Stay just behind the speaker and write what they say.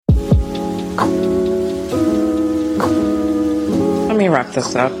wrap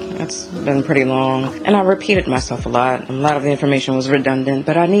this up. It's been pretty long, and I repeated myself a lot. A lot of the information was redundant,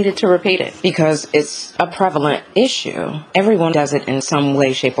 but I needed to repeat it because it's a prevalent issue. Everyone does it in some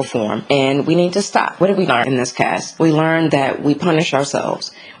way, shape, or form, and we need to stop. What did we learn in this cast? We learned that we punish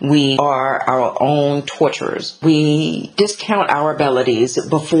ourselves. We are our own torturers. We discount our abilities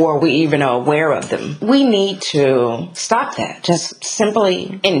before we even are aware of them. We need to stop that. Just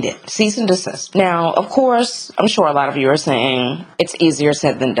simply end it. Cease and desist. Now, of course, I'm sure a lot of you are saying it's easier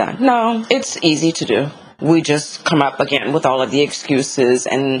said than done. No, it's easy to do. We just come up again with all of the excuses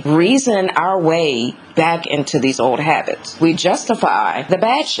and reason our way back into these old habits. We justify the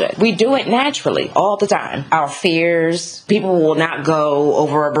bad shit. We do it naturally all the time. Our fears, people will not go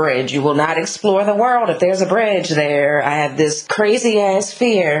over a bridge. You will not explore the world if there's a bridge there. I have this crazy ass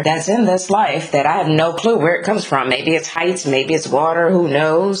fear that's in this life that I have no clue where it comes from. Maybe it's heights, maybe it's water, who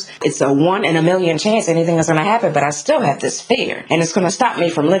knows? It's a 1 in a million chance anything is going to happen, but I still have this fear and it's going to stop me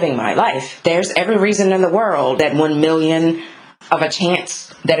from living my life. There's every reason in the world that 1 million of a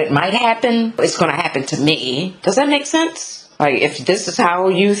chance that it might happen, it's going to happen to me. Does that make sense? Like, if this is how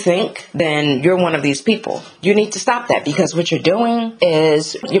you think, then you're one of these people. You need to stop that, because what you're doing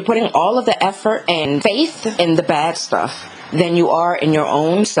is you're putting all of the effort and faith in the bad stuff than you are in your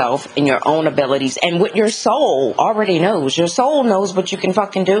own self, in your own abilities, and what your soul already knows. Your soul knows what you can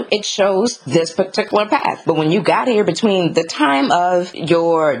fucking do. It shows this particular path. But when you got here between the time of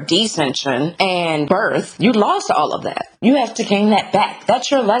your descension and birth, you lost all of that. You have to gain that back. That's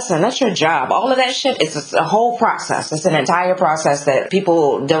your lesson. That's your job. All of that shit is a whole process. It's an entire process that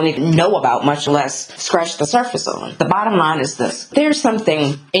people don't even know about, much less scratch the surface on. The bottom line is this. There's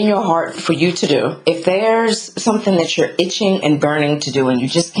something in your heart for you to do. If there's something that you're itching and burning to do and you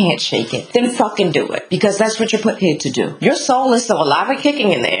just can't shake it, then fucking do it, because that's what you're put here to do. Your soul is still alive and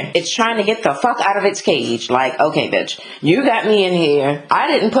kicking in there. It's trying to get the fuck out of its cage. Like, okay, bitch, you got me in here. I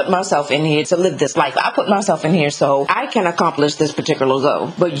didn't put myself in here to live this life. I put myself in here so I can accomplish this particular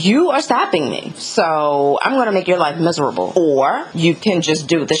goal, but you are stopping me, so I'm going to make your life miserable. Or you can just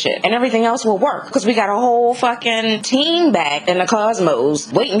do the shit and everything else will work, because we got a whole fucking team back in the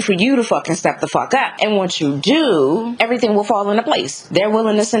cosmos waiting for you to fucking step the fuck up. And once you do, everything will fall into place. They're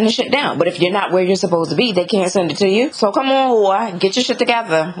willing to send the shit down, but if you're not where you're supposed to be, they can't send it to you. So come on, whore, get your shit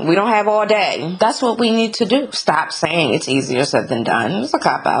together. We don't have all day. That's what we need to do. Stop saying it's easier said than done. It's a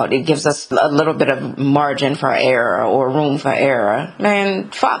cop-out. It gives us a little bit of margin for error or room for error. Man,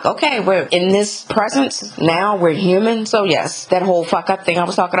 fuck. Okay, we're in this presence now. We're human. So yes, that whole fuck up thing I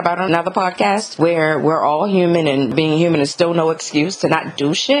was talking about on another podcast, where we're all human and being human is still no excuse to not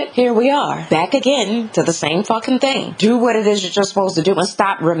do shit. Here we are, back again to the same fucking thing. Do what it is you're supposed to do and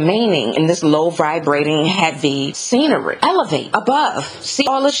stop remaining in this low vibrating heavy scenery. Elevate above. See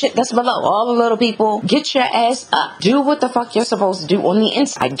all the shit that's below. All the little people. Get your ass up. Do what the fuck you're supposed to do on the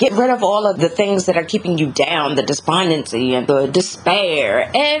inside. Get rid of all of the things that are keeping you down, the despondency and the despair,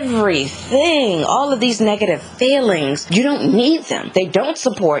 everything, all of these negative feelings. You don't need them. They don't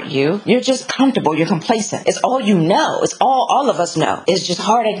support you. You're just comfortable. You're complacent. It's all you know. It's all of us know. It's just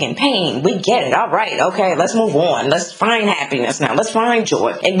heartache and pain. We get it. All right. Okay. Let's move on. Let's find happiness now. Let's find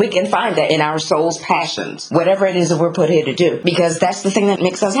joy. And we can find that in our soul's passions, whatever it is that we're put here to do, because that's the thing that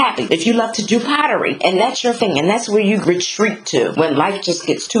makes us happy. If you love to do pottery and that's your thing and that's where you retreat to when life just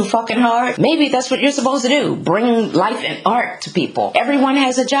gets too fucking hard, maybe that's what you're supposed to do. Bring life and art to people. Everyone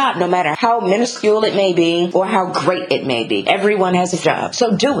has a job, no matter how minuscule it may be or how great it may be. Everyone has a job.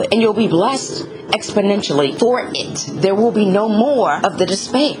 So do it and you'll be blessed exponentially for it. There will be no more of the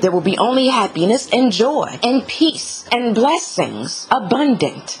despair. There will be only happiness and joy and peace and blessings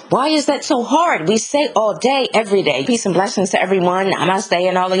abundant. Why is that so hard? We say all day, every day, peace and blessings to everyone, namaste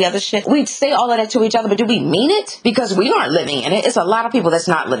and all the other shit. We say all of that to each other, but do we mean it? Because we aren't living in it. It's a lot of people that's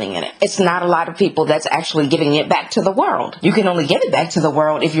not living in it. It's not a lot of people that's actually giving it back to the world. You can only give it back to the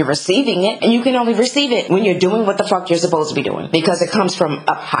world if you're receiving it, and you can only receive it when you're doing what the fuck you're supposed to be doing, because it comes from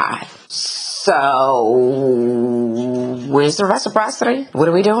up high. So, where's the reciprocity? What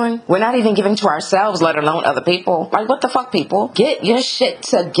are we doing? We're not even giving to ourselves, let alone other people. Like, what the fuck, people? Get your shit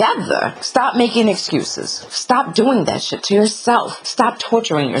together. Stop making excuses. Stop doing that shit to yourself. Stop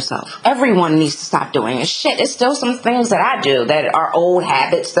torturing yourself. Everyone needs to stop doing it. Shit, it's still some things that I do that are old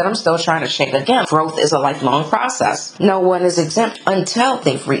habits that I'm still trying to shake again. Growth is a lifelong process. No one is exempt until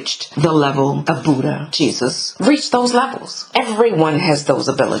they've reached the level of Buddha, Jesus. Reach those levels. Everyone has those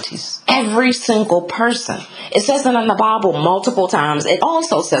abilities. Every single person. It says it in the Bible multiple times. It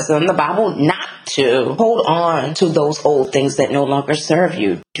also says in the Bible not to hold on to those old things that no longer serve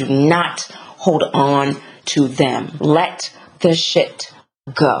you. Do not hold on to them. Let the shit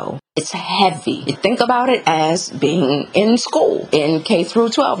go. It's heavy. You think about it as being in school in K through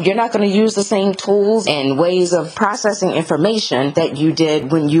 12. You're not going to use the same tools and ways of processing information that you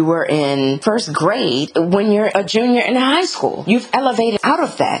did when you were in first grade when you're a junior in high school. You've elevated out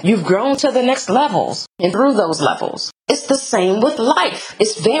of that. You've grown to the next levels and through those levels. It's the same with life.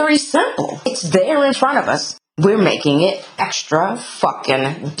 It's very simple. It's there in front of us. We're making it extra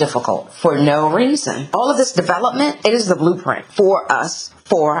fucking difficult for no reason. All of this development, it is the blueprint for us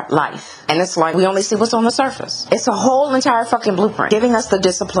for life. And it's like we only see what's on the surface. It's a whole entire fucking blueprint, giving us the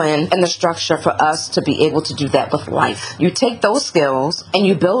discipline and the structure for us to be able to do that with life. You take those skills and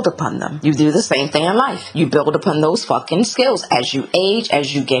you build upon them. You do the same thing in life. You build upon those fucking skills as you age,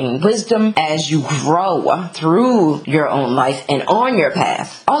 as you gain wisdom, as you grow through your own life and on your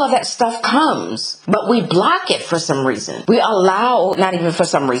path. All of that stuff comes, but we block it for some reason. We allow, not even for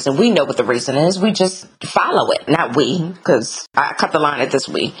some reason, we know what the reason is. We just follow it. Not we, because I cut the line at this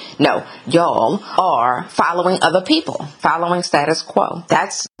we. No, y'all are following other people, following status quo.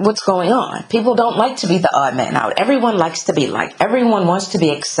 That's what's going on. People don't like to be the odd man out. Everyone likes to be liked. Everyone wants to be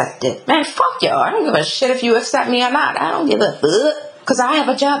accepted. Man, fuck y'all. I don't give a shit if you accept me or not. I don't give a fuck. Because I have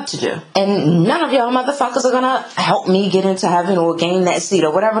a job to do. And none of y'all motherfuckers are going to help me get into heaven or gain that seat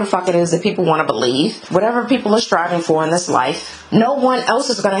or whatever the fuck it is that people want to believe. Whatever people are striving for in this life, no one else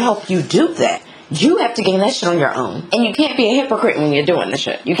is going to help you do that. You have to gain that shit on your own. And you can't be a hypocrite when you're doing the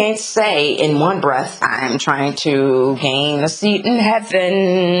shit. You can't say in one breath, I'm trying to gain a seat in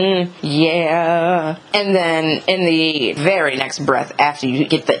heaven. Yeah. And then in the very next breath, after you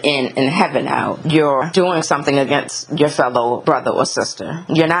get the in heaven out, you're doing something against your fellow brother or sister.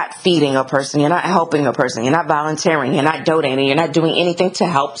 You're not feeding a person. You're not helping a person. You're not volunteering. You're not donating. You're not doing anything to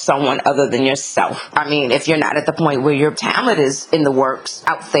help someone other than yourself. I mean, if you're not at the point where your talent is in the works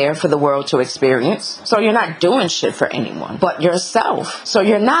out there for the world to experience, so you're not doing shit for anyone but yourself. So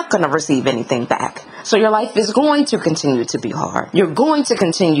you're not going to receive anything back. So your life is going to continue to be hard. You're going to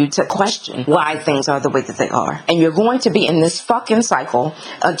continue to question why things are the way that they are. And you're going to be in this fucking cycle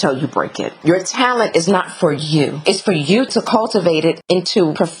until you break it. Your talent is not for you. It's for you to cultivate it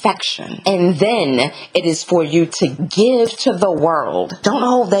into perfection. And then it is for you to give to the world. Don't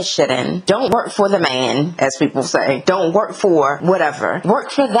hold that shit in. Don't work for the man, as people say. Don't work for whatever.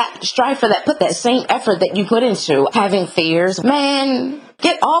 Work for that. Strive for that. Put that same effort that you put into having fears. Man,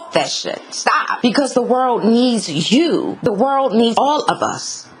 get off that shit. Stop. Because the world needs you. The world needs all of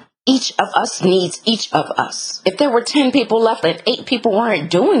us. Each of us needs each of us. If there were 10 people left and 8 people weren't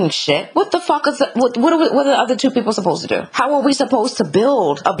doing shit, what the fuck is that? What are the other 2 people supposed to do? How are we supposed to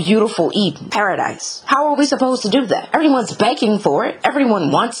build a beautiful Eden paradise? How are we supposed to do that? Everyone's begging for it.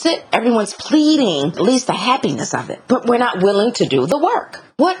 Everyone wants it. Everyone's pleading at least the happiness of it. But we're not willing to do the work.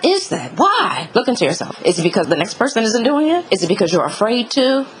 What is that? Why? Look into yourself. Is it because the next person isn't doing it? Is it because you're afraid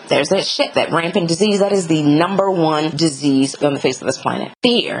to? There's that shit, that rampant disease. That is the number 1 disease on the face of this planet.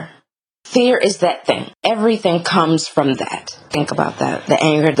 Fear. Fear is that thing. Everything comes from that. Think about that. The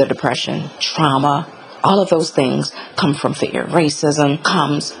anger, the depression, trauma, all of those things come from fear. Racism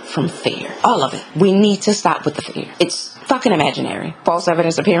comes from fear. All of it. We need to stop with the fear. It's fucking imaginary. False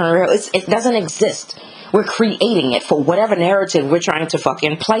evidence appearing real. It doesn't exist. We're creating it for whatever narrative we're trying to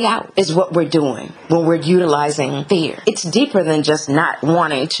fucking play out is what we're doing when we're utilizing fear. It's deeper than just not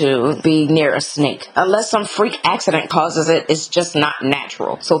wanting to be near a snake. Unless some freak accident causes it, it's just not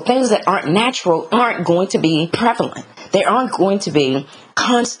natural. So things that aren't natural aren't going to be prevalent. They aren't going to be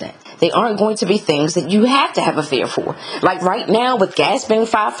constant. They aren't going to be things that you have to have a fear for. Like right now with gas being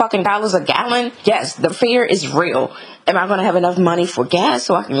 $5 a gallon, yes, the fear is real. Am I going to have enough money for gas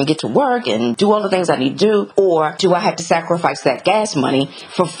so I can get to work and do all the things I need to do? Or do I have to sacrifice that gas money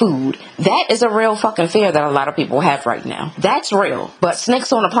for food? That is a real fucking fear that a lot of people have right now. That's real. But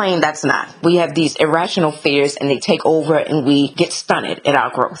snakes on a plane, that's not. We have these irrational fears and they take over and we get stunted in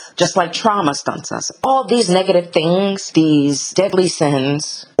our growth. Just like trauma stunts us. All these negative things, these deadly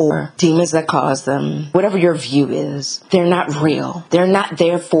sins or demons that cause them, whatever your view is, they're not real. They're not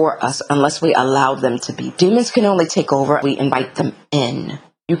there for us unless we allow them to be. Demons can only take over. We invite them in.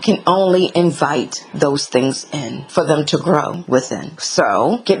 You can only invite those things in for them to grow within.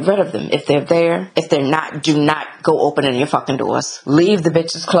 So get rid of them. If they're there, if they're not, do not go opening your fucking doors. Leave the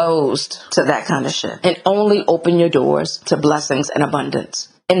bitches closed to that kind of shit. And only open your doors to blessings and abundance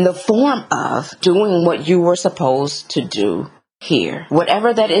in the form of doing what you were supposed to do here.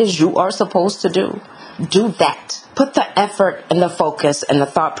 Whatever that is you are supposed to do that. Put the effort and the focus and the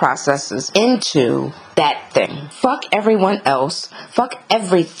thought processes into that thing. Fuck everyone else. Fuck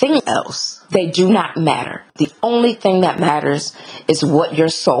everything else. They do not matter. The only thing that matters is what your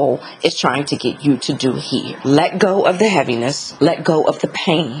soul is trying to get you to do here. Let go of the heaviness. Let go of the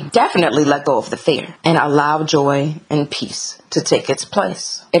pain. Definitely let go of the fear. And allow joy and peace to take its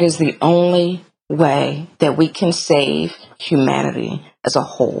place. It is the only way that we can save humanity as a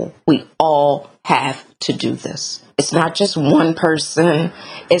whole. We all have to do this. It's not just one person.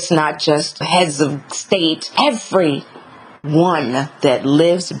 It's not just heads of state. Everyone that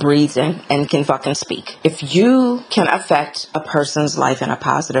lives, breathes, and can fucking speak. If you can affect a person's life in a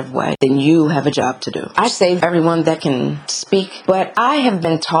positive way, then you have a job to do. I say everyone that can speak, but I have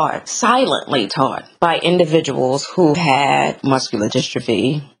been taught, silently taught, by individuals who had muscular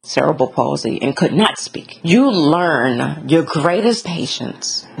dystrophy, cerebral palsy, and could not speak. You learn your greatest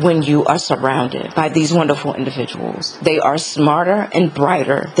patience when you are surrounded by these wonderful individuals. They are smarter and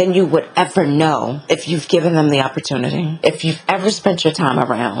brighter than you would ever know if you've given them the opportunity. If you've ever spent your time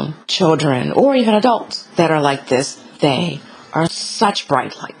around children or even adults that are like this, they are such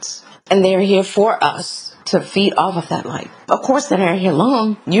bright lights. And they're here for us to feed off of that light. Of course, they're not here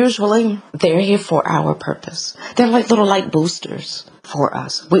long. Usually, they're here for our purpose. They're like little light boosters for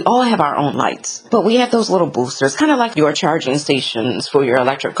us. We all have our own lights, but we have those little boosters, kind of like your charging stations for your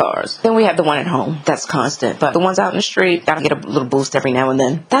electric cars. Then we have the one at home that's constant, but the ones out in the street gotta get a little boost every now and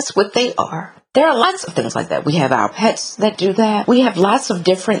then. That's what they are. There are lots of things like that. We have our pets that do that. We have lots of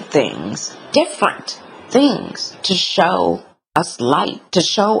different things to show us light, to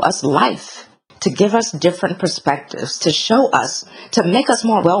show us life, to give us different perspectives, to show us, to make us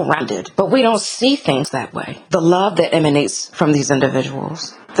more well-rounded. But we don't see things that way. The love that emanates from these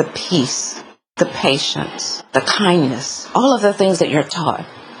individuals, the peace, the patience, the kindness, all of the things that you're taught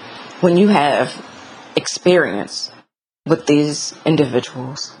when you have experience with these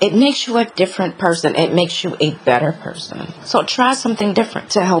individuals, it makes you a different person. It makes you a better person. So try something different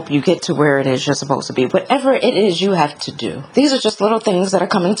to help you get to where it is you're supposed to be. Whatever it is you have to do. These are just little things that are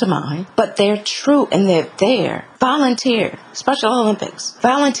coming to mind, but they're true and they're there. Volunteer. Special Olympics.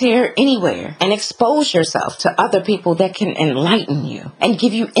 Volunteer anywhere and expose yourself to other people that can enlighten you and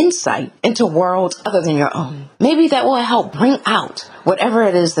give you insight into worlds other than your own. Maybe that will help bring out whatever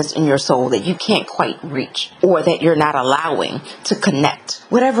it is that's in your soul that you can't quite reach or that you're not allowing to connect.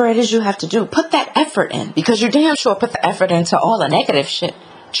 Whatever it is you have to do, put that effort in, because you're damn sure put the effort into all the negative shit.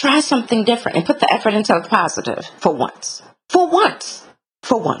 Try something different and put the effort into the positive for once. For once.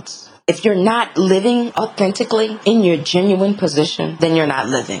 For once. If you're not living authentically in your genuine position, then you're not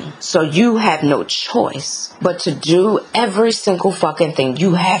living. So you have no choice but to do every single fucking thing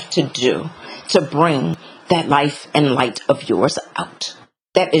you have to do to bring that life and light of yours out.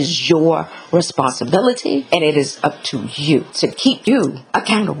 That is your responsibility, and it is up to you to keep you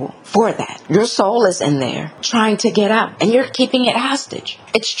accountable for that. Your soul is in there trying to get out, and you're keeping it hostage.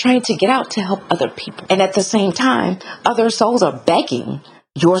 It's trying to get out to help other people. And at the same time, other souls are begging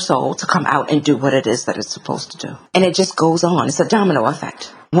your soul to come out and do what it is that it's supposed to do. And it just goes on. It's a domino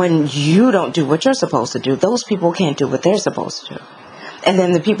effect. When you don't do what you're supposed to do, those people can't do what they're supposed to do. And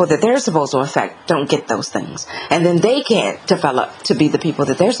then the people that they're supposed to affect don't get those things. And then they can't develop to be the people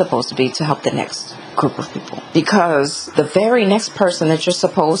that they're supposed to be to help the next group of people. Because the very next person that you're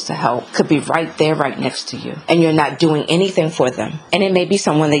supposed to help could be right there, right next to you. And you're not doing anything for them. And it may be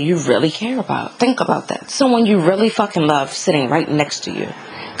someone that you really care about. Think about that. Someone you really fucking love sitting right next to you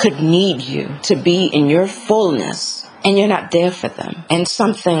could need you to be in your fullness. And you're not there for them. And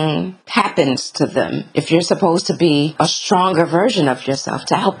something happens to them. If you're supposed to be a stronger version of yourself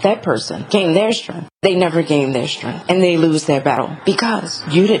to help that person gain their strength, they never gain their strength. And they lose their battle because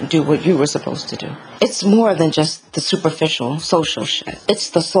you didn't do what you were supposed to do. It's more than just the superficial social shit.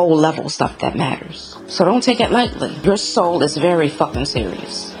 It's the soul level stuff that matters. So don't take it lightly. Your soul is very fucking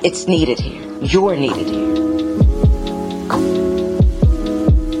serious. It's needed here. You're needed here.